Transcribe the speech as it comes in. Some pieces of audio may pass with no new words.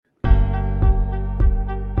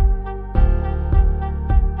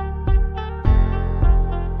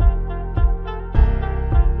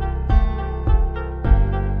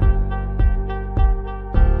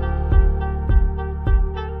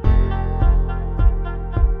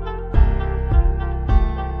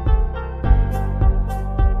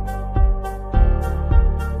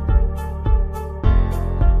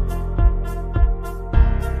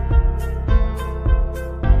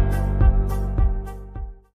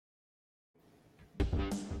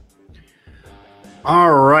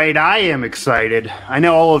All right, I am excited. I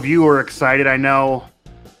know all of you are excited. I know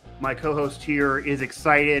my co-host here is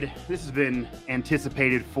excited. This has been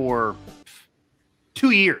anticipated for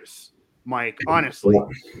 2 years, Mike. Honestly,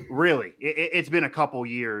 really, it's been a couple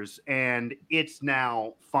years, and it's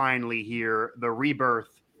now finally here. The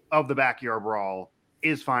rebirth of the Backyard Brawl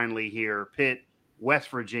is finally here. Pitt, West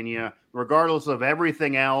Virginia, regardless of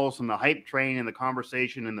everything else and the hype train and the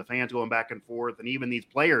conversation and the fans going back and forth, and even these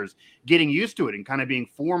players getting used to it and kind of being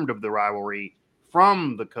formed of the rivalry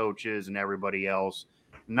from the coaches and everybody else.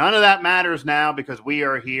 None of that matters now because we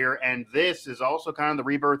are here, and this is also kind of the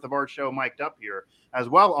rebirth of our show, Mic'd Up here, as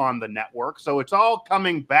well on the network. So it's all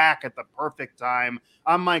coming back at the perfect time.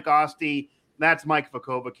 I'm Mike Asti. That's Mike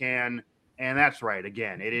Vukovcan. And that's right.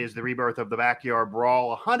 Again, it is the rebirth of the Backyard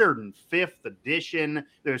Brawl, 105th edition.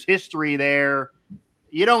 There's history there.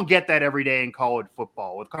 You don't get that every day in college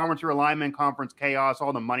football. With conference realignment, conference chaos,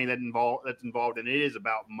 all the money that's involved, and it is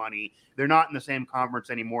about money. They're not in the same conference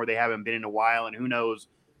anymore. They haven't been in a while, and who knows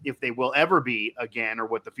if they will ever be again or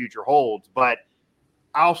what the future holds. But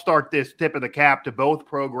I'll start this tip of the cap to both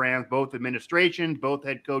programs, both administrations, both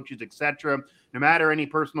head coaches, etc. No matter any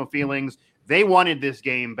personal feelings, they wanted this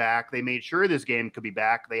game back. They made sure this game could be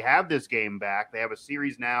back. They have this game back. They have a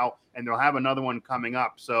series now, and they'll have another one coming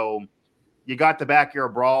up. So you got the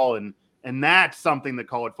Backyard Brawl, and that's something that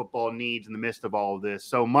college football needs in the midst of all of this.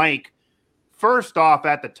 So, Mike, first off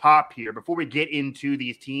at the top here, before we get into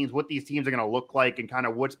these teams, what these teams are going to look like and kind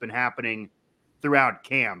of what's been happening throughout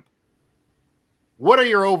camp, what are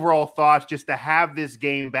your overall thoughts just to have this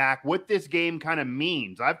game back, what this game kind of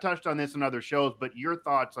means? I've touched on this in other shows, but your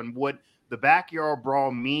thoughts on what the Backyard Brawl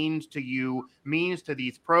means to you, means to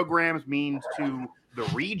these programs, means to the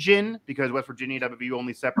region, because West Virginia and WVU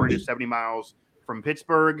only separated 70 miles from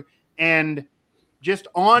Pittsburgh, and just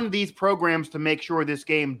on these programs to make sure this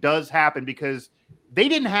game does happen, because they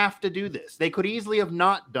didn't have to do this. They could easily have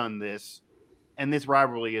not done this, and this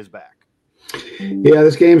rivalry is back. Yeah,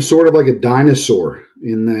 this game's sort of like a dinosaur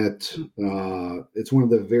in that it's one of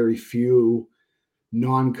the very few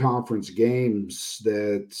non-conference games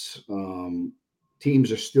that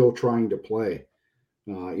teams are still trying to play.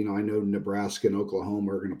 I know Nebraska and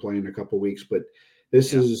Oklahoma are going to play in a couple of weeks, but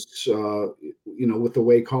this is, with the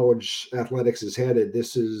way college athletics is headed,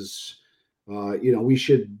 this is, we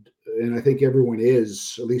should, and I think everyone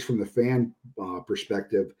is, at least from the fan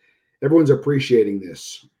perspective, everyone's appreciating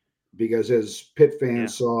this. Because as Pitt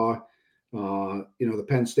fans saw, the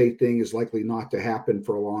Penn State thing is likely not to happen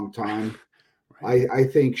for a long time. Right. I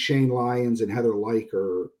think Shane Lyons and Heather Lyke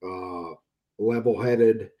are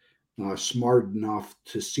level-headed, smart enough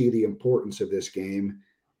to see the importance of this game.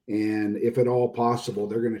 And if at all possible,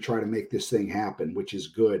 they're going to try to make this thing happen, which is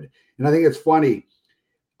good. And I think it's funny.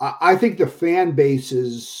 I think the fan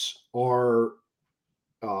bases are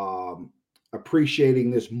appreciating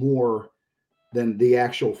this more than the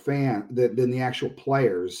actual than the actual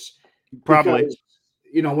players. Probably. Because,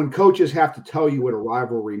 when coaches have to tell you what a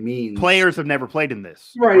rivalry means. Players have never played in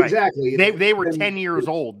this. Right. Exactly. They were 10 years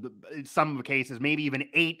old in some of the cases, maybe even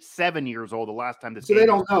 7 years old the last time this game. So they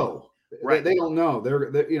don't know. Right. They don't know. They're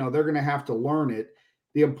going to have to learn it.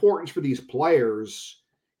 The importance for these players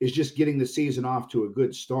is just getting the season off to a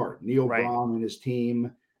good start. Neil Brown and his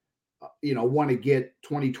team, want to get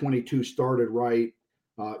 2022 started right.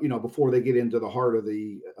 Before they get into the heart of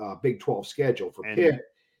the Big 12 schedule. For Pitt,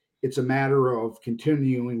 it's a matter of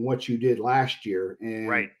continuing what you did last year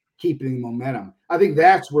and keeping momentum. I think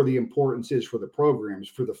that's where the importance is for the programs.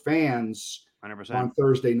 For the fans 100%. On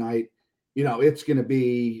Thursday night, it's going to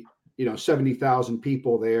be, 70,000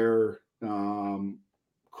 people there.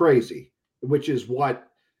 Crazy, which is what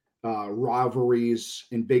rivalries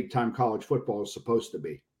in big-time college football is supposed to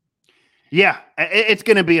be. Yeah, it's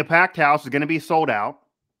going to be a packed house. It's going to be sold out.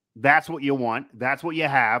 That's what you want. That's what you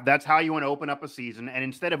have. That's how you want to open up a season. And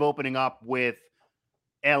instead of opening up with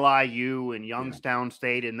LIU and Youngstown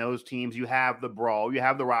State and those teams, you have the brawl. You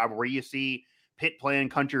have the rivalry. You see Pitt playing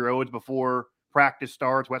Country Roads before practice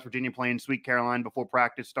starts. West Virginia playing Sweet Caroline before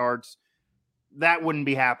practice starts. That wouldn't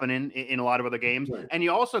be happening in a lot of other games. Right. And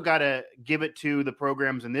you also got to give it to the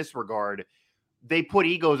programs in this regard. They put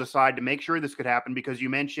egos aside to make sure this could happen, because you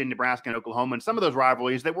mentioned Nebraska and Oklahoma and some of those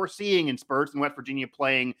rivalries that we're seeing in spurts, and West Virginia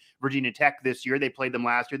playing Virginia Tech this year. They played them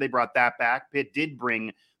last year. They brought that back. Pitt did bring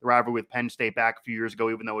the rivalry with Penn State back a few years ago,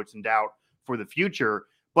 even though it's in doubt for the future.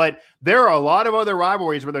 But there are a lot of other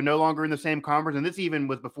rivalries where they're no longer in the same conference, and this even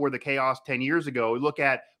was before the chaos 10 years ago. Look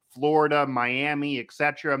at Florida, Miami,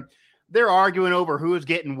 etc. they're arguing over who's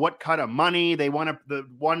getting what cut of money. They want to, the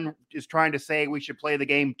one is trying to say we should play the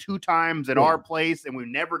game 2 times at our place and we're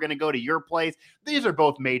never going to go to your place. These are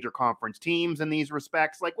both major conference teams in these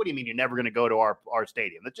respects. Like, what do you mean you're never going to go to our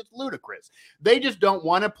stadium? That's just ludicrous. They just don't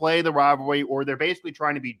want to play the rivalry, or they're basically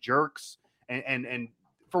trying to be jerks and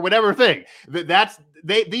for whatever thing.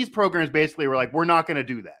 These programs basically were like, we're not going to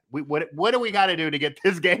do that. What do we got to do to get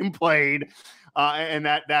this game played? And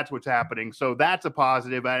that's what's happening. So that's a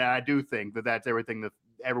positive. And I do think that's everything that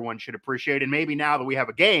everyone should appreciate. And maybe now that we have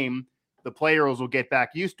a game, the players will get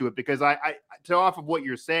back used to it, because I to off of what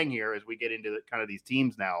you're saying here, as we get into kind of these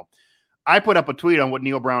teams now, I put up a tweet on what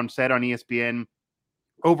Neil Brown said on ESPN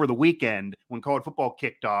over the weekend when college football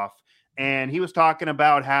kicked off. And he was talking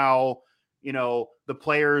about how, the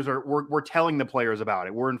players we're telling the players about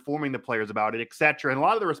it. We're informing the players about it, et cetera. And a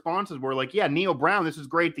lot of the responses were like, yeah, Neil Brown, this is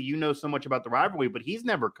great that you know so much about the rivalry, but he's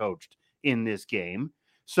never coached in this game.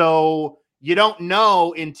 So you don't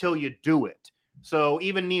know until you do it. So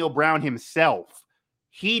even Neil Brown himself,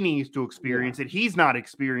 he needs to experience it. He's not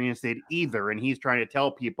experienced it either. And he's trying to tell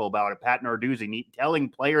people about it. Pat Narduzzi telling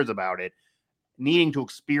players about it, needing to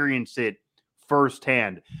experience it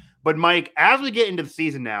firsthand. But Mike, as we get into the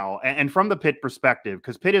season now, and from the Pitt perspective,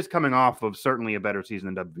 because Pitt is coming off of certainly a better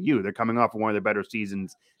season than WVU. They're coming off of one of their better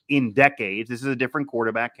seasons in decades. This is a different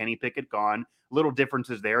quarterback. Kenny Pickett gone. Little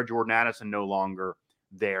differences there. Jordan Addison no longer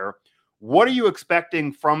there. What are you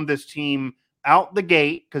expecting from this team out the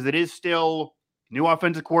gate? Because it is still new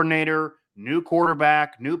offensive coordinator, new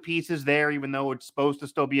quarterback, new pieces there, even though it's supposed to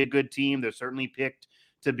still be a good team. They're certainly picked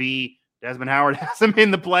to be. Desmond Howard has them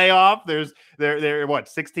in the playoff. They're what,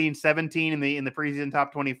 16, 17 in the preseason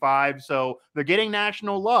top 25. So they're getting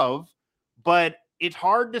national love, but it's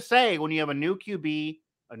hard to say when you have a new QB,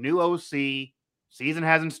 a new OC, season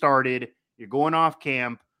hasn't started, you're going off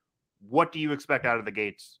camp. What do you expect out of the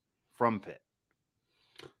gates from Pitt?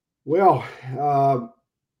 Well,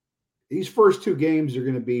 these first 2 games are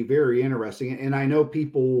going to be very interesting. And I know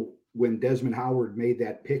people, when Desmond Howard made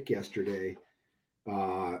that pick yesterday,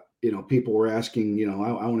 people were asking,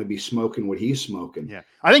 I want to be smoking what he's smoking. Yeah.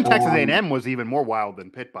 I think Texas A&M was even more wild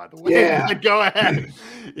than Pitt, by the way. Yeah. Go ahead.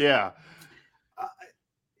 Yeah.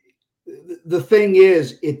 The thing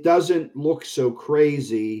is, it doesn't look so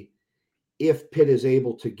crazy if Pitt is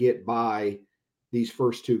able to get by these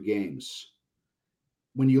first 2 games.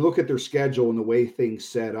 When you look at their schedule and the way things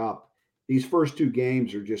set up, these first 2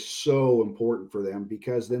 games are just so important for them,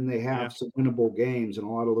 because then they have some winnable games, and a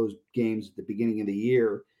lot of those games at the beginning of the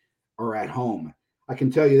year are at home. I can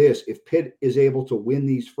tell you this, if Pitt is able to win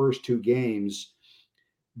these first 2 games,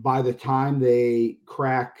 by the time they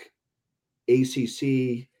crack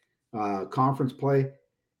ACC conference play,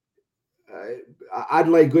 I'd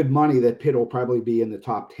lay good money that Pitt will probably be in the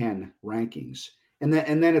top 10 rankings. And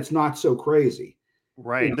then it's not so crazy.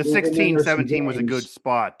 Right. The 16-17 was a good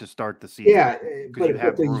spot to start the season. Yeah,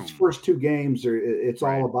 but these first 2 games it's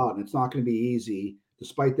all about, and it's not going to be easy,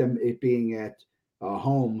 despite it being at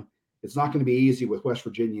home. It's not going to be easy with West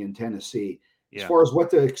Virginia and Tennessee. As far as what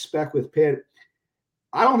to expect with Pitt,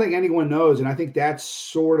 I don't think anyone knows, and I think that's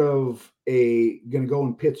sort of going to go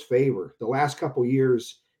in Pitt's favor. The last couple of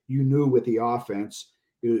years, you knew with the offense,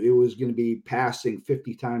 it was going to be passing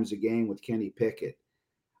 50 times a game with Kenny Pickett.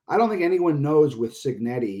 I don't think anyone knows with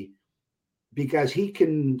Cignetti, because he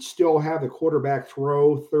can still have the quarterback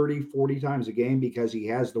throw 30, 40 times a game because he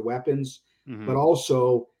has the weapons, but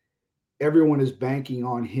also everyone is banking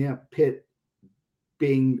on Pitt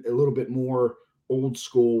being a little bit more old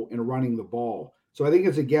school and running the ball. So I think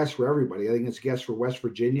it's a guess for everybody. I think it's a guess for West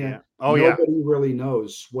Virginia. Nobody really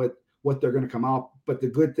knows what they're going to come out. But the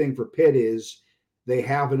good thing for Pitt is they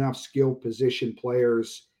have enough skilled position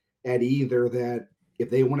players at either that if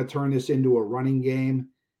they want to turn this into a running game,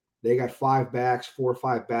 they got 4 or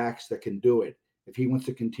 5 backs that can do it. If he wants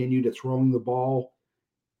to continue to throwing the ball,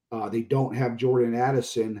 they don't have Jordan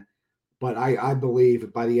Addison, but I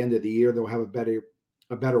believe by the end of the year they'll have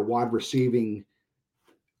a better wide receiving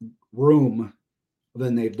room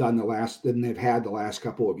than they've had the last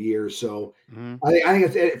couple of years. So I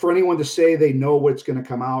think it's for anyone to say they know what's going to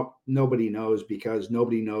come out. Nobody knows, because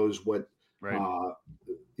nobody knows what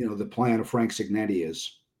the plan of Frank Cignetti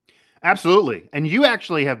is. Absolutely. And you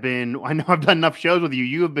actually have been, I know I've done enough shows with you.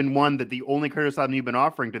 You have been one that the only criticism you've been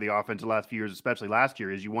offering to the offense the last few years, especially last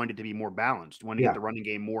year, is you wanted it to be more balanced. You wanted to get the running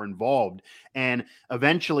game more involved. And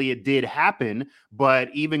eventually it did happen. But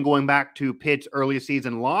even going back to Pitt's early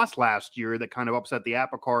season loss last year, that kind of upset the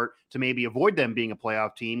apple cart to maybe avoid them being a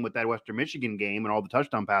playoff team with that Western Michigan game and all the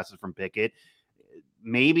touchdown passes from Pickett.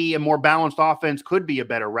 Maybe a more balanced offense could be a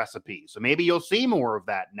better recipe. So maybe you'll see more of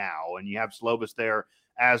that now. And you have Slovis there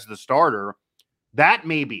as the starter. That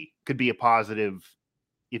maybe could be a positive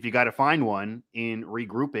if you got to find one in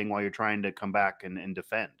regrouping while you're trying to come back and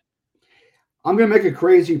defend. I'm going to make a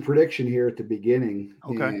crazy prediction here at the beginning.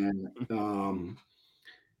 Okay. And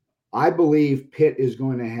I believe Pitt is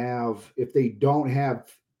going to have, if they don't have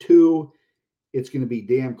two, it's going to be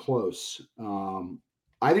damn close.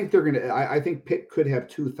 I think they're going to, I think Pitt could have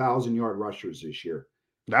 2,000-yard rushers this year.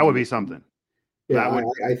 That would be something. Yeah,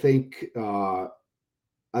 I think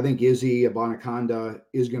Izzy Abanaconda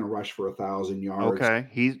is going to rush for 1,000 yards. Okay.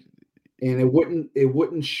 And it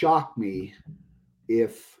wouldn't shock me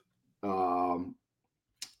if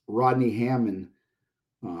Rodney Hammond,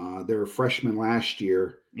 their freshman last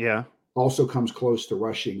year, also comes close to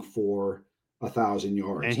rushing for 1,000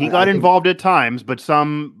 yards. And he got involved at times, but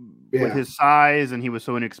some with his size, and he was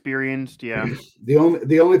so inexperienced. Yeah. The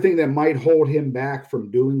only thing that might hold him back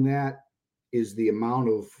from doing that is the amount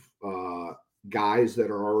of guys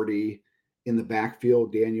that are already in the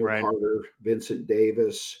backfield. Daniel Carter, Vincent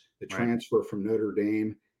Davis, the transfer from Notre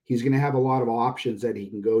Dame. He's going to have a lot of options that he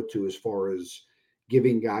can go to as far as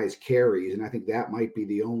giving guys carries. And I think that might be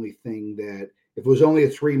the only thing that, if it was only a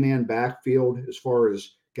 3-man backfield, as far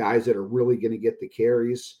as guys that are really going to get the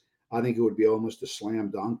carries, I think it would be almost a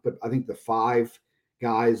slam dunk. But I think the 5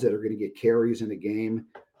 guys that are going to get carries in a game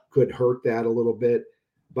could hurt that a little bit.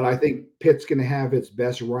 But I think Pitt's going to have its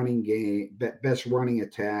best running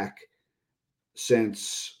attack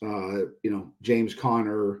since James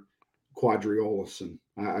Conner, Quadri Olson.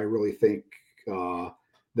 I really think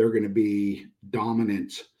they're going to be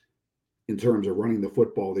dominant in terms of running the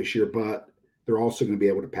football this year, but they're also going to be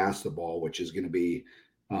able to pass the ball, which is going to be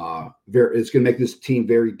it's going to make this team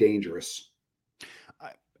very dangerous.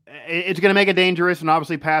 It's going to make it dangerous, and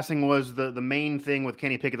obviously passing was the main thing with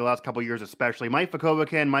Kenny Pickett the last couple of years, especially. Mike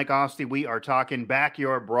Vukovcan, Mike Asti, we are talking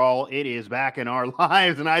backyard brawl. It is back in our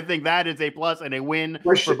lives, and I think that is a plus and a win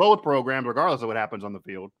for both programs, regardless of what happens on the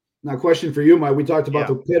field. Now, question for you, Mike. We talked about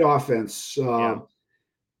the Pitt offense. We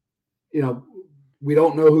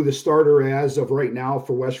don't know who the starter as of right now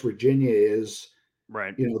for West Virginia is.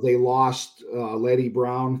 Right. They lost Letty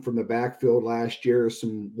Brown from the backfield last year.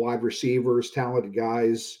 Some wide receivers, talented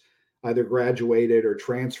guys, either graduated or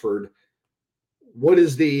transferred.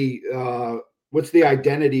 What's the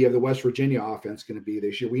identity of the West Virginia offense going to be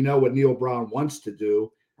this year? We know what Neil Brown wants to do.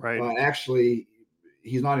 Right. Actually,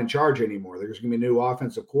 he's not in charge anymore. There's going to be a new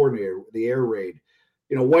offensive coordinator, the air raid.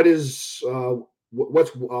 What's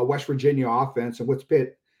West Virginia offense, and what's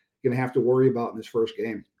Pitt going to have to worry about in this first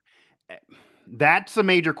game? That's a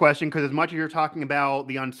major question, because as much as you're talking about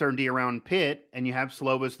the uncertainty around Pitt, and you have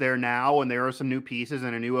Slovis there now, and there are some new pieces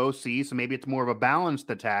and a new OC, so maybe it's more of a balanced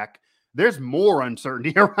attack. There's more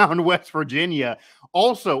uncertainty around West Virginia.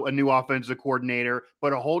 Also a new offensive coordinator,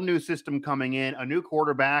 but a whole new system coming in, a new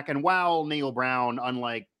quarterback. And while Neil Brown,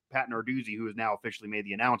 unlike Pat Narduzzi, who has now officially made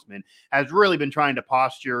the announcement, has really been trying to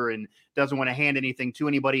posture and doesn't want to hand anything to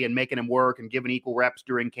anybody and making him work and giving equal reps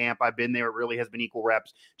during camp. I've been there. It really has been equal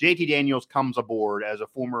reps. JT Daniels comes aboard as a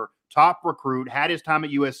former top recruit, had his time at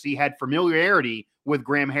USC, had familiarity with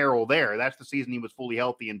Graham Harrell there. That's the season he was fully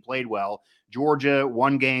healthy and played well. Georgia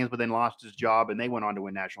won games, but then lost his job, and they went on to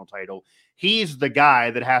win national title. He's the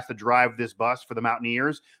guy that has to drive this bus for the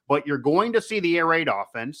Mountaineers, but you're going to see the air raid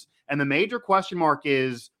offense. And the major question mark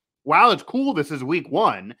is, while it's cool, this is week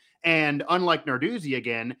 1, and unlike Narduzzi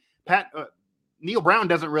again, Neil Brown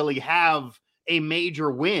doesn't really have a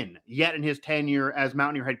major win yet in his tenure as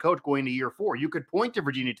Mountaineer head coach going to year 4. You could point to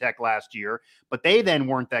Virginia Tech last year, but they then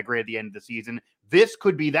weren't that great at the end of the season. This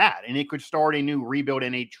could be that, and it could start a new rebuild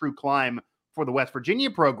and a true climb for the West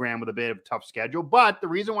Virginia program with a bit of a tough schedule. But the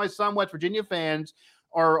reason why some West Virginia fans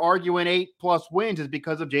are arguing 8+ wins is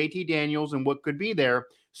because of JT Daniels and what could be there.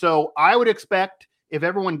 So I would expect, if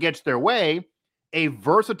everyone gets their way, a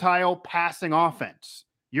versatile passing offense.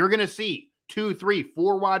 You're going to see 2, 3,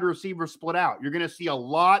 4 wide receivers split out. You're going to see a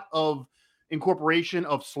lot of incorporation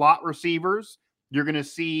of slot receivers. You're going to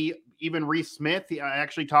see even Reese Smith. I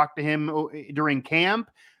actually talked to him during camp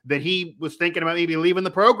that he was thinking about maybe leaving the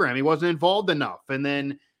program. He wasn't involved enough. And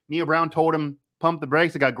then Neil Brown told him, pump the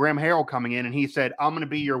brakes. They got Graham Harrell coming in, and he said, I'm going to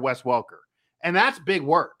be your Wes Welker. And that's big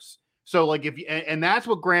words. So and that's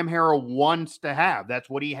what Graham Harrell wants to have. That's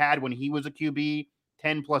what he had when he was a QB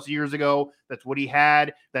 10+ years ago. That's what he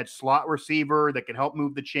had, that slot receiver that can help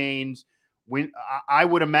move the chains. When I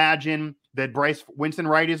would imagine that Winston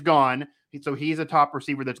Wright is gone, so he's a top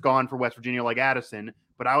receiver that's gone for West Virginia like Addison,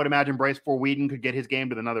 but I would imagine Bryce Ford-Wheaton could get his game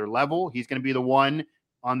to another level. He's going to be the one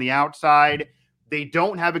on the outside. They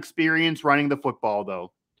don't have experience running the football,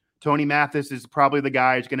 though. Tony Mathis is probably the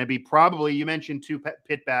guy who's going to be you mentioned 2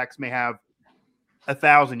 Pitt backs may have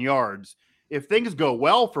 1,000 yards. If things go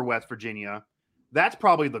well for West Virginia, that's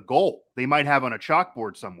probably the goal they might have on a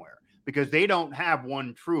chalkboard somewhere, because they don't have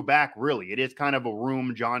one true back, really. It is kind of a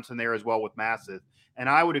room Johnson there as well with Massive. And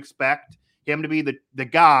I would expect him to be the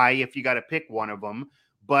guy if you got to pick one of them.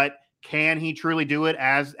 But can he truly do it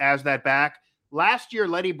as that back? Last year,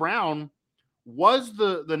 Letty Brown was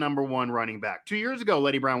the number one running back. 2 years ago,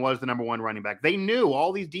 Letty Brown was the number one running back. They knew,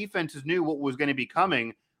 all these defenses knew what was going to be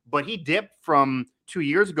coming, but he dipped from 2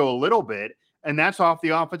 years ago a little bit, and that's off the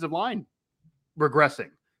offensive line regressing.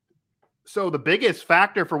 So the biggest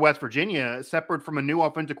factor for West Virginia, separate from a new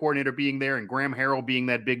offensive coordinator being there and Graham Harrell being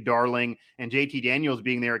that big darling and JT Daniels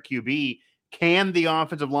being there at QB, can the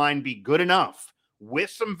offensive line be good enough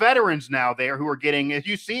with some veterans now there who are getting, as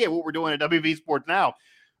you see it, what we're doing at WV Sports now,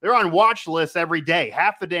 they're on watch lists every day.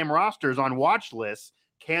 Half the damn roster is on watch lists.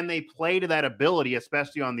 Can they play to that ability,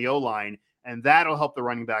 especially on the O-line? And that'll help the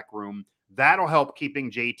running back room. That'll help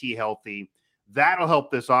keeping JT healthy. That'll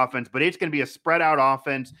help this offense, but it's going to be a spread out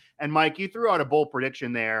offense. And Mike, you threw out a bold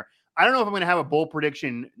prediction there. I don't know if I'm going to have a bold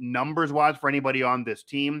prediction numbers wise for anybody on this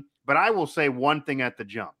team, but I will say one thing at the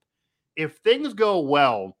jump. If things go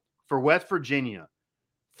well for West Virginia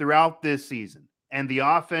throughout this season, and the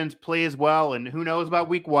offense plays well, and who knows about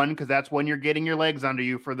week one, because that's when you're getting your legs under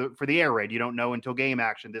you for the air raid. You don't know until game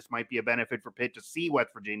action. This might be a benefit for Pitt to see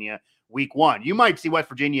West Virginia week one. You might see West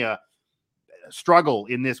Virginia struggle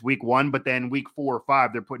in this week one, but then week 4 or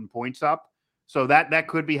 5, they're putting points up. So that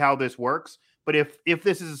could be how this works. But if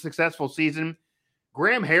this is a successful season,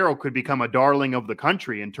 Graham Harrell could become a darling of the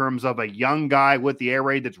country in terms of a young guy with the air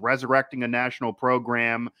raid that's resurrecting a national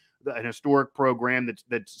program, an historic program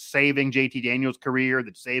that's saving JT Daniels' career,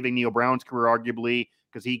 that's saving Neil Brown's career, arguably,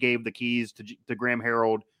 because he gave the keys to Graham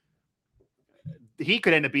Harrell. He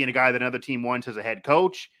could end up being a guy that another team wants as a head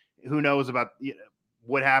coach. Who knows about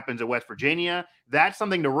what happens at West Virginia? That's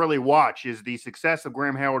something to really watch, is the success of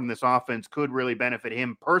Graham Harrell in this offense could really benefit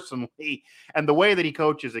him personally. And the way that he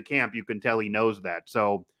coaches at camp, you can tell he knows that.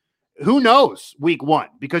 So who knows week one,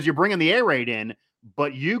 because you're bringing the air raid in,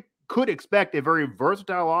 but you could expect a very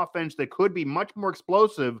versatile offense that could be much more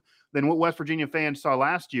explosive than what West Virginia fans saw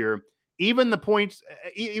last year. Even the points,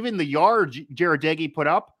 even the yards Jared Deggy put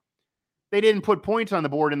up, they didn't put points on the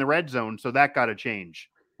board in the red zone, so that got to change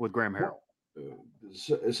with Graham Harrell.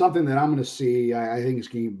 Something that I'm going to see, I think is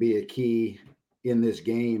going to be a key in this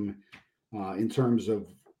game in terms of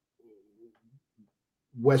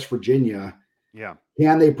West Virginia. Yeah.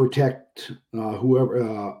 Can they protect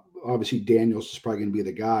whoever? Obviously, Daniels is probably going to be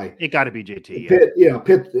the guy. It got to be JT.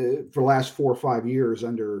 Pitt for the last 4 or 5 years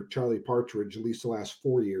under Charlie Partridge, at least the last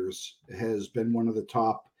 4 years, has been one of the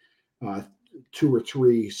top 2 or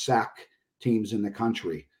 3 sack teams in the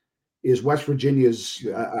country. Is West Virginia's?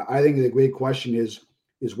 I think the great question is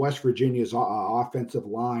West Virginia's offensive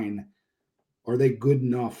line, are they good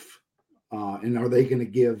enough, and are they going to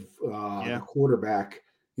give the quarterback?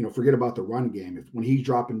 Forget about the run game. When he's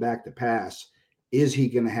dropping back to pass, is he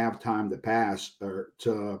going to have time to pass or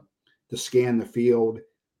to scan the field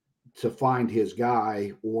to find his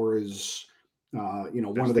guy, or is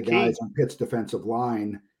one of the guys on Pitt's defensive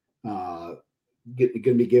line going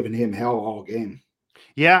to be giving him hell all game?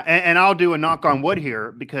 Yeah, and I'll do a knock on wood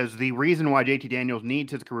here, because the reason why JT Daniels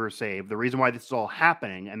needs his career saved, the reason why this is all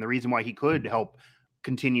happening, and the reason why he could help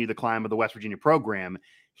continue the climb of the West Virginia program,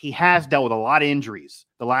 he has dealt with a lot of injuries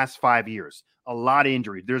the last 5 years. A lot of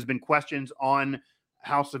injuries. There's been questions on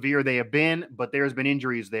how severe they have been, but there's been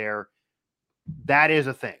injuries there. That is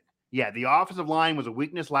a thing. Yeah, the offensive line was a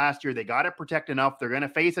weakness last year. They got to protect enough. They're going to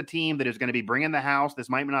face a team that is going to be bringing the house. This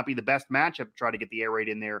might not be the best matchup to try to get the air raid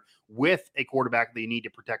in there with a quarterback that you need to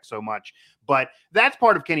protect so much. But that's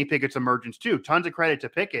part of Kenny Pickett's emergence too. Tons of credit to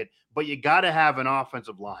Pickett, but you got to have an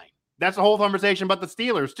offensive line. That's the whole conversation about the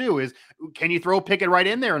Steelers too, is can you throw Pickett right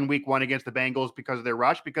in there in week 1 against the Bengals because of their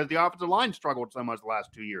rush, because the offensive line struggled so much the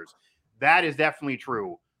last 2 years. That is definitely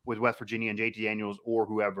true with West Virginia and JT Daniels or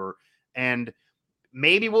whoever. And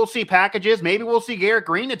maybe we'll see packages. Maybe we'll see Garrett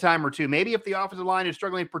Green a time or two. Maybe if the offensive line is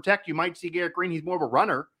struggling to protect, you might see Garrett Green. He's more of a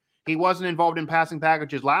runner. He wasn't involved in passing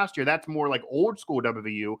packages last year. That's more like old school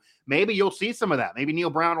WVU. Maybe you'll see some of that. Maybe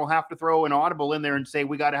Neil Brown will have to throw an audible in there and say,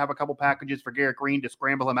 we got to have a couple packages for Garrett Green to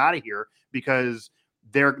scramble him out of here, because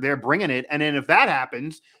they're bringing it. And then if that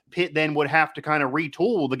happens, Pitt then would have to kind of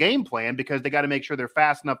retool the game plan, because they got to make sure they're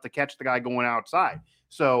fast enough to catch the guy going outside.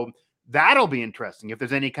 So that'll be interesting if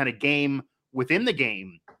there's any kind of game within the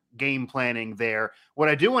game planning there. What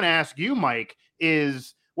I do want to ask you, Mike,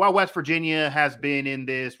 is while West Virginia has been in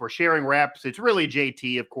this, we're sharing reps. It's really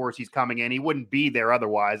JT, of course, he's coming in. He wouldn't be there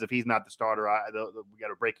otherwise if he's not the starter. We got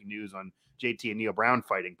a breaking news on JT and Neil Brown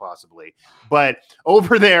fighting possibly. But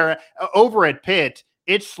over there, over at Pitt,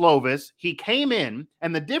 it's Slovis. He came in,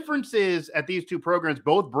 and the difference is at these two programs,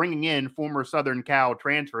 both bringing in former Southern Cal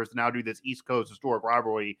transfers to now do this East Coast historic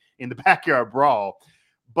rivalry in the backyard brawl.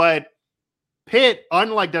 But Pitt,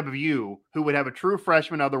 unlike WVU, who would have a true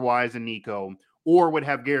freshman otherwise in Nico, or would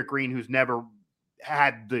have Garrett Green, who's never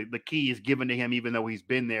had the keys given to him, even though he's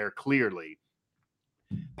been there clearly.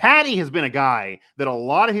 Patty has been a guy that a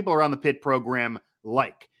lot of people around the Pitt program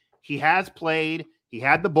like. He has played. He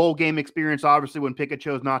had the bowl game experience, obviously, when Pickett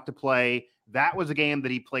chose not to play. That was a game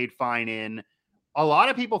that he played fine in. A lot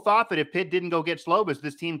of people thought that if Pitt didn't go get Slovis,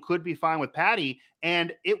 this team could be fine with Patty.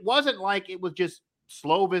 And it wasn't like it was just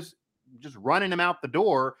Slovis just running him out the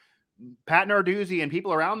door. Pat Narduzzi and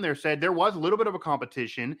people around there said there was a little bit of a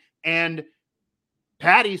competition, and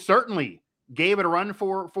Patty certainly gave it a run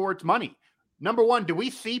for its money. Number one, do we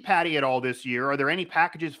see Patty at all this year? Are there any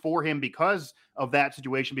packages for him because of that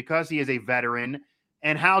situation, because he is a veteran?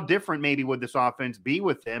 And how different maybe would this offense be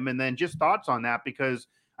with him? And then just thoughts on that, because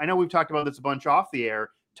I know we've talked about this a bunch off the air.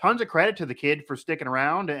 Tons of credit to the kid for sticking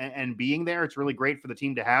around and being there. It's really great for the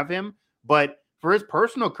team to have him. But for his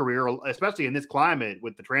personal career, especially in this climate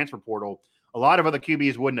with the transfer portal, a lot of other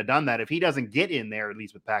QBs wouldn't have done that. If he doesn't get in there, at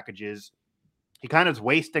least with packages, he kind of is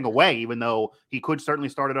wasting away, even though he could certainly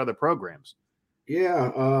start at other programs. Yeah.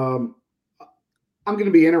 I'm going to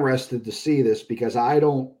be interested to see this because I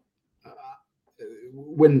don't,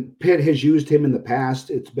 when Pitt has used him in the past,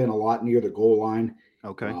 it's been a lot near the goal line.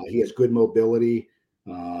 Okay. He has good mobility.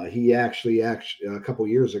 He actually a couple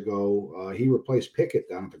years ago, he replaced Pickett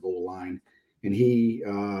down at the goal line. And he,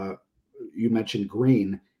 you mentioned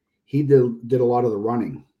Green, he did a lot of the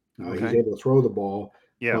running. Okay. He's able to throw the ball.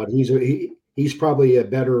 Yeah. But he's probably a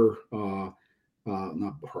better,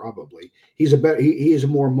 not probably, he is a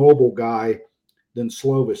more mobile guy than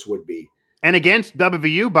Slovis would be. And against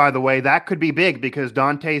WVU, by the way, that could be big because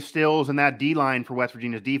Dante Stills and that D-line for West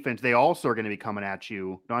Virginia's defense, they also are going to be coming at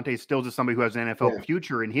you. Dante Stills is somebody who has an NFL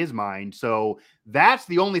future in his mind. So that's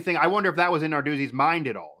the only thing. I wonder if that was in Narduzzi's mind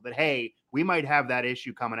at all, that, hey, we might have that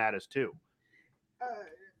issue coming at us too.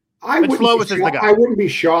 I wouldn't be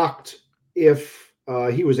shocked if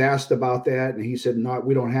he was asked about that and he said, "No,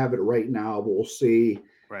 we don't have it right now, but we'll see."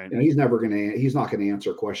 Right. You know, he's not going to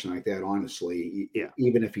answer a question like that, honestly. Yeah.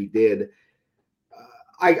 Even if he did.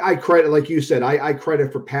 I credit, like you said, I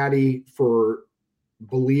credit for Patty for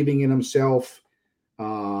believing in himself,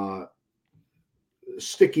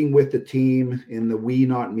 sticking with the team in the we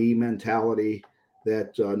not me mentality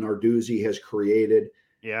that Narduzzi has created.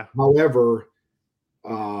 Yeah. However,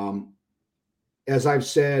 as I've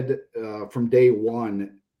said from day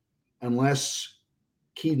one, unless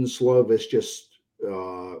Keaton Slovis just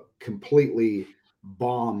completely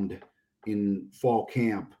bombed in fall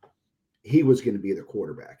camp, he was going to be the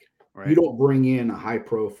quarterback. Right. You don't bring in a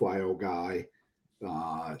high-profile guy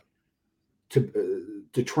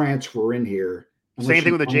to transfer in here. Same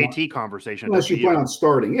thing with the JT conversation. Unless you plan on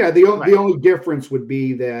starting. Yeah, the only difference would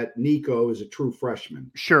be that Nico is a true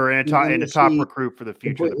freshman. Sure, and a top recruit for the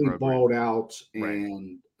future of the program. Completely balled out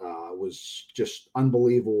and was just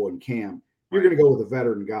unbelievable in camp. You're going to go with a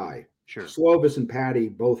veteran guy. Sure. Slovis and Patty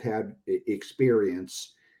both had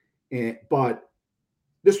experience, but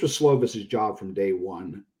this was Slovis's job from day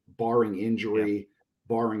one, barring injury,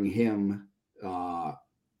 barring him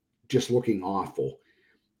just looking awful.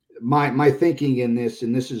 My thinking in this,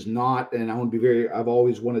 and this is not, and I've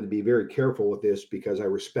always wanted to be very careful with this because I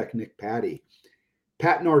respect Nick Patty.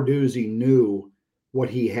 Pat Narduzzi knew what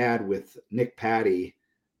he had with Nick Patty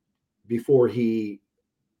before he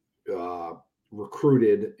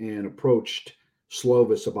recruited and approached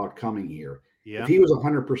Slovis about coming here. Yeah. If he was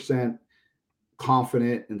 100%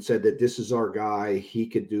 confident and said that this is our guy, he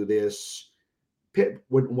could do this, Pitt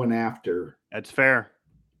went after. That's fair.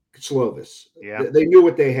 Slovis. Yeah. They knew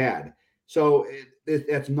what they had. So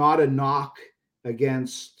that's not a knock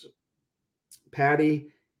against Patty.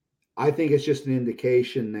 I think it's just an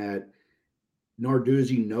indication that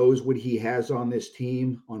Narduzzi knows what he has on this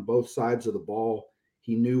team on both sides of the ball.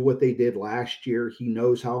 He knew what they did last year. He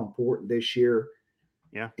knows how important this year.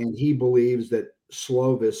 Yeah. And he believes that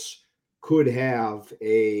Slovis could have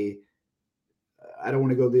I don't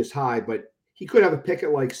want to go this high, but he could have a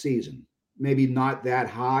Pickett-like season. Maybe not that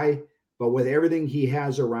high, but with everything he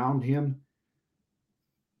has around him,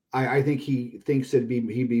 I think he thinks he'd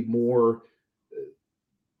be more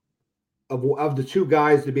of the two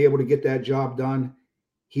guys to be able to get that job done.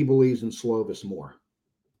 He believes in Slovis more.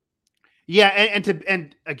 Yeah,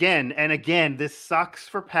 and again, this sucks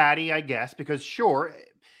for Patty, I guess, because sure,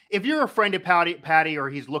 if you're a friend of Patty, or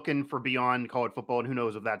he's looking for beyond college football, and who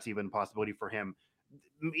knows if that's even a possibility for him,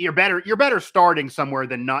 you're better starting somewhere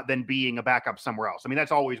than being a backup somewhere else. I mean,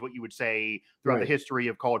 that's always what you would say throughout the Right. history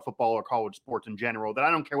of college football or college sports in general. That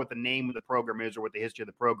I don't care what the name of the program is or what the history of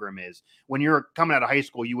the program is. When you're coming out of high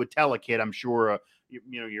school, you would tell a kid, I'm sure,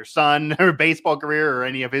 your son or baseball career or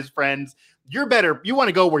any of his friends, you're better. You want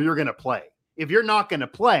to go where you're going to play. If you're not going to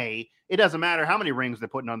play, it doesn't matter how many rings they're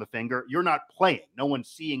putting on the finger. You're not playing. No one's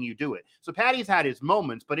seeing you do it. So Patty's had his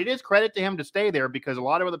moments, but it is credit to him to stay there because a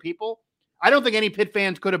lot of other people, I don't think any Pitt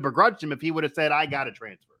fans could have begrudged him if he would have said, I got to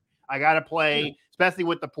transfer. I got to play, especially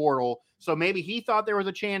with the portal. So maybe he thought there was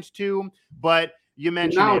a chance to, but you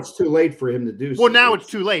mentioned now it's too late for him to do so. Well, now it's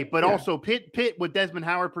too late, but also Pitt with Desmond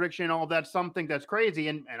Howard prediction and all of that, some think that's crazy.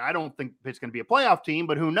 And I don't think Pitt's going to be a playoff team,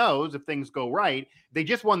 but who knows if things go right. They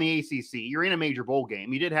just won the ACC. You're in a major bowl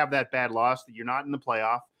game. You did have that bad loss that you're not in the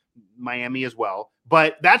playoff. Miami as well.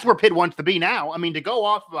 But that's where Pitt wants to be now. I mean, to go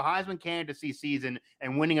off of a Heisman candidacy season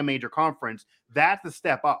and winning a major conference, that's the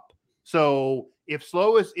step up. So if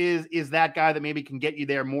Slovis is that guy that maybe can get you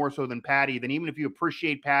there more so than Patty, then even if you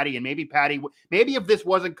appreciate Patty and maybe if this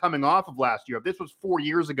wasn't coming off of last year, if this was 4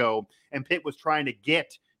 years ago and Pitt was trying to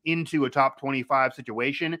get into a top 25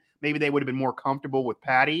 situation, maybe they would have been more comfortable with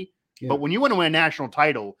Patty. Yeah. But when you want to win a national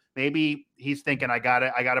title, maybe he's thinking, I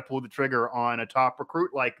gotta pull the trigger on a top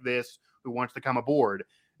recruit like this who wants to come aboard.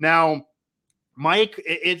 Now, Mike,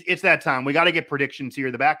 it's that time. We got to get predictions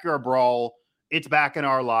here. The Backyard Brawl, it's back in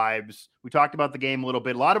our lives. We talked about the game a little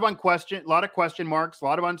bit. A lot of question marks, a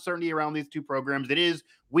lot of uncertainty around these two programs. It is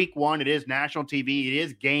week one. It is national TV. It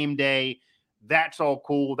is game day. That's all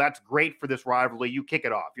cool. That's great for this rivalry. You kick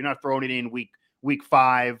it off. You're not throwing it in week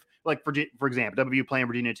 5. Like, for example, WVU playing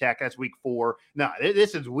Virginia Tech, that's week 4. No,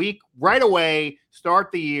 this is week right away,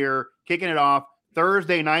 start the year, kicking it off.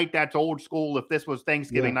 Thursday night, that's old school. If this was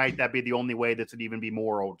Thanksgiving night, that'd be the only way this would even be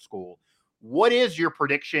more old school. What is your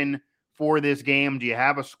prediction for this game? Do you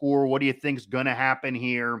have a score? What do you think is going to happen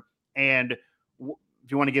here? And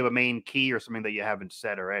if you want to give a main key or something that you haven't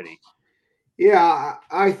said already. Yeah,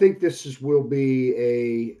 I think will be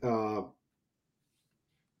a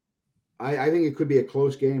I think it could be a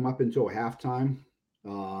close game up until halftime.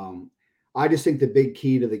 I just think the big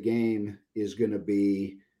key to the game is going to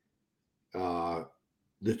be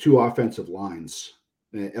the two offensive lines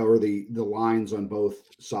or the lines on both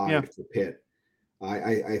sides for Pitt.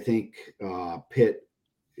 I think Pitt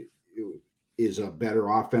is a better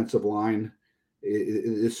offensive line.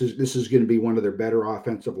 This is going to be one of their better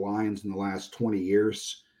offensive lines in the last 20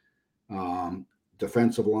 years.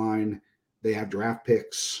 Defensive line, they have draft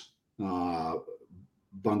picks. Haba,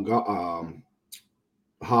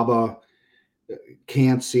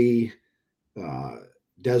 Cansey,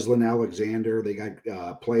 Deslin Alexander. They got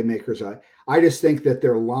playmakers. I just think that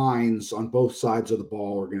their lines on both sides of the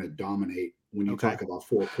ball are going to dominate when you talk about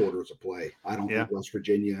 4 quarters of play. I don't think West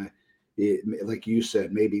Virginia, like you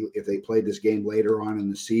said, maybe if they played this game later on in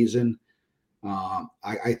the season,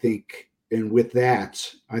 I think, and with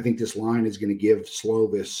that, I think this line is going to give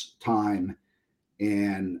Slovis time.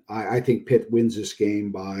 And I think Pitt wins this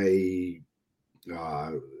game by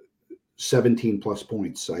 17 plus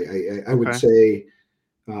points. I would say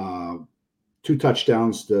 2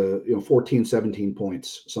 touchdowns to 14, 17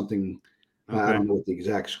 points, something. I don't know what the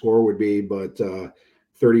exact score would be, but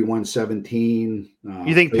 31-17.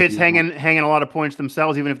 You think Pitt's hanging a lot of points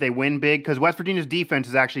themselves, even if they win big? Because West Virginia's defense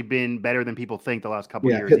has actually been better than people think the last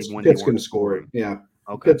couple of years. Pitt's going to score it. Yeah.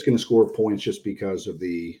 Okay. Pitt's going to score points just because of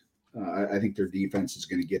the I think their defense is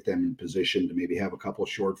going to get them in position to maybe have a couple of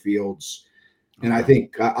short fields. And I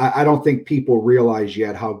think I don't think people realize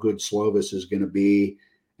yet how good Slovis is going to be.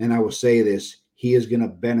 And I will say this, he is going to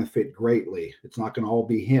benefit greatly. It's not going to all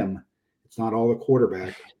be him. It's not all the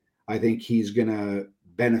quarterback. I think he's going to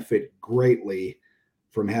benefit greatly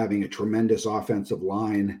from having a tremendous offensive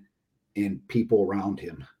line and people around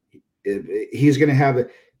him. He's going to have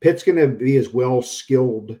Pitt's going to be as well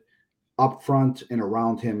skilled up front and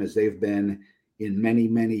around him as they've been in many,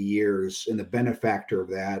 many years. And the benefactor of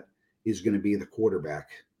that is going to be the quarterback.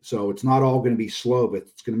 So it's not all going to be slow, but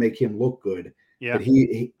it's going to make him look good. Yeah. But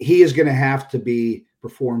he is going to have to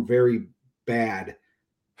perform very bad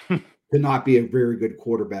to not be a very good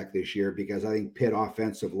quarterback this year, because I think Pitt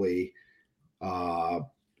offensively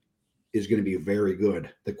is going to be very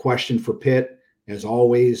good. The question for Pitt, as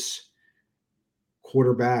always,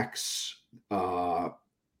 quarterbacks,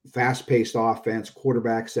 fast-paced offense,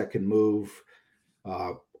 quarterbacks that can move,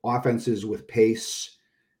 offenses with pace.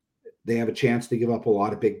 They have a chance to give up a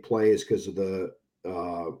lot of big plays because of the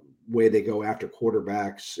way they go after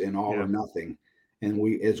quarterbacks in all or nothing. And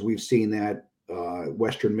we've seen that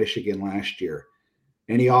Western Michigan last year.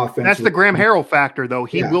 Any offense. That's the Graham Harrell factor, though.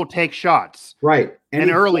 He will take shots. Right. And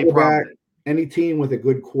early prominent. Any team with a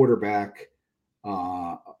good quarterback,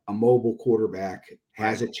 a mobile quarterback,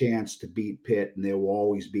 has a chance to beat Pitt, and they will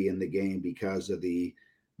always be in the game because of the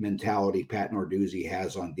mentality Pat Narduzzi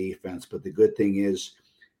has on defense. But the good thing is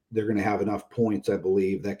they're going to have enough points, I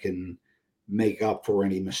believe, that can make up for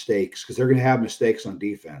any mistakes, because they're going to have mistakes on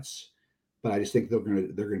defense. But I just think they're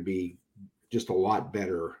going to be just a lot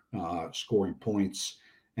better scoring points.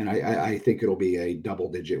 And I think it'll be a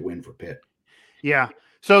double-digit win for Pitt. Yeah.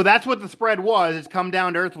 So that's what the spread was. It's come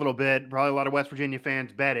down to earth a little bit. Probably a lot of West Virginia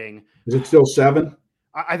fans betting. Is it still 7?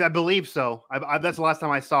 I believe so. That's the last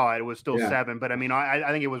time I saw it. It was still 7. But, I mean, I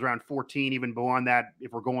think it was around 14, even beyond that,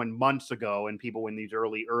 if we're going months ago and people win these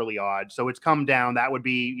early odds. So it's come down. That would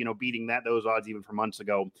be, beating those odds even from months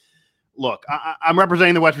ago. Look, I'm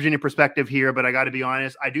representing the West Virginia perspective here, but I got to be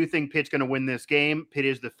honest. I do think Pitt's going to win this game. Pitt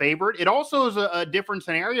is the favorite. It also is a different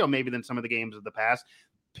scenario maybe than some of the games of the past.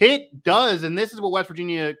 Pitt does, and this is what West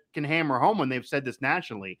Virginia can hammer home when they've said this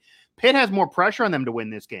nationally. Pitt has more pressure on them to win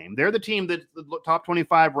this game. They're the team that's the top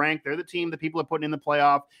 25 ranked. They're the team that people are putting in the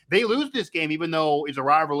playoff. They lose this game, even though it's a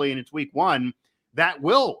rivalry and it's week 1. That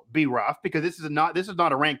will be rough because this is not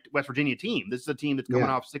a ranked West Virginia team. This is a team that's coming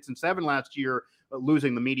off 6-7 last year,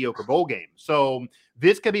 losing the mediocre bowl game. So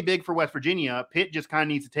this could be big for West Virginia. Pitt just kind of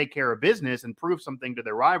needs to take care of business and prove something to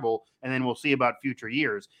their rival, and then we'll see about future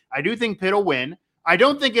years. I do think Pitt will win. I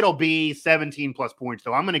don't think it'll be 17 plus points,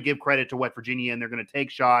 though. I'm going to give credit to West Virginia, and they're going to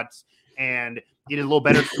take shots, and it is a little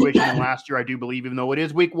better situation than last year, I do believe, even though it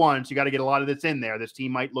is week 1, so you got to get a lot of this in there. This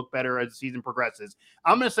team might look better as the season progresses.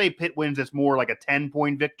 I'm going to say Pitt wins this more like a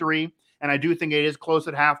 10-point victory, and I do think it is close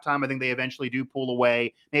at halftime. I think they eventually do pull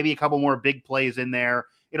away, maybe a couple more big plays in there.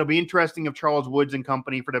 It'll be interesting if Charles Woods and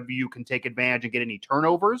company for WVU can take advantage and get any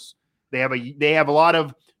turnovers. They have a lot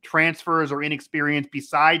of transfers or inexperience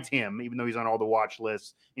besides him, even though he's on all the watch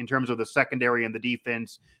lists in terms of the secondary and the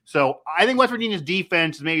defense. So I think West Virginia's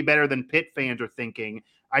defense is maybe better than Pitt fans are thinking.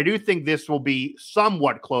 I do think this will be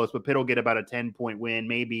somewhat close, but Pitt will get about a 10-point win.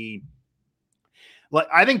 Maybe,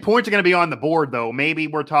 I think points are going to be on the board, though. Maybe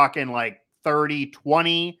we're talking like 30,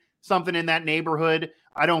 20, something in that neighborhood.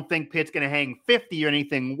 I don't think Pitt's going to hang 50 or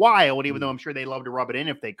anything wild, even though I'm sure they'd love to rub it in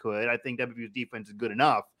if they could. I think WVU's defense is good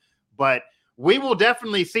enough. But we will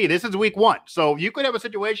definitely see. This is week 1. So you could have a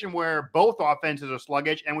situation where both offenses are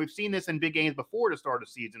sluggish, and we've seen this in big games before to start a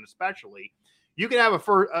season especially. You could have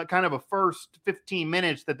a first 15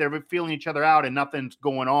 minutes that they're feeling each other out and nothing's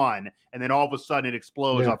going on, and then all of a sudden it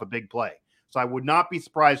explodes off a big play. So I would not be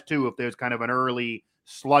surprised, too, if there's kind of an early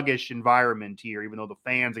sluggish environment here, even though the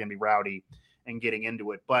fans are going to be rowdy and getting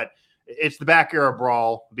into it. But it's the back era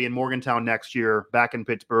Brawl, be in Morgantown next year, back in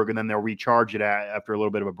Pittsburgh, and then they'll recharge it after a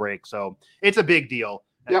little bit of a break. So it's a big deal,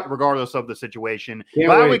 regardless of the situation.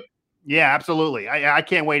 Yeah, absolutely. I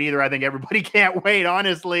can't wait either. I think everybody can't wait,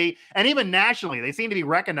 honestly. And even nationally, they seem to be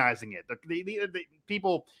recognizing it. The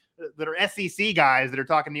people that are SEC guys that are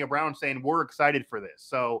talking to Neil Brown saying, we're excited for this.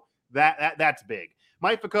 So that's big.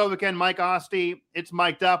 Mike Vukovcan, Mike Asti, it's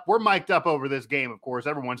mic'd up. We're mic'd up over this game, of course.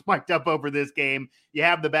 Everyone's mic'd up over this game. You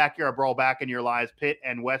have the backyard brawl back in your lives, Pitt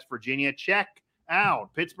and West Virginia. Check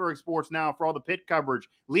out Pittsburgh Sports Now for all the Pitt coverage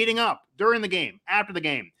leading up, during the game, after the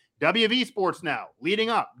game. WV Sports Now, leading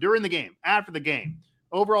up, during the game, after the game.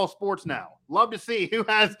 Overall Sports Now. Love to see who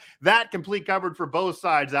has that complete coverage for both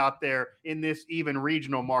sides out there in this even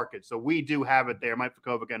regional market. So we do have it there. Mike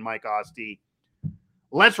Vukovcan, Mike Asti.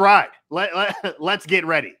 Let's ride. Let's get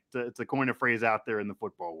ready. It's a coin of phrase out there in the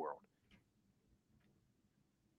football world.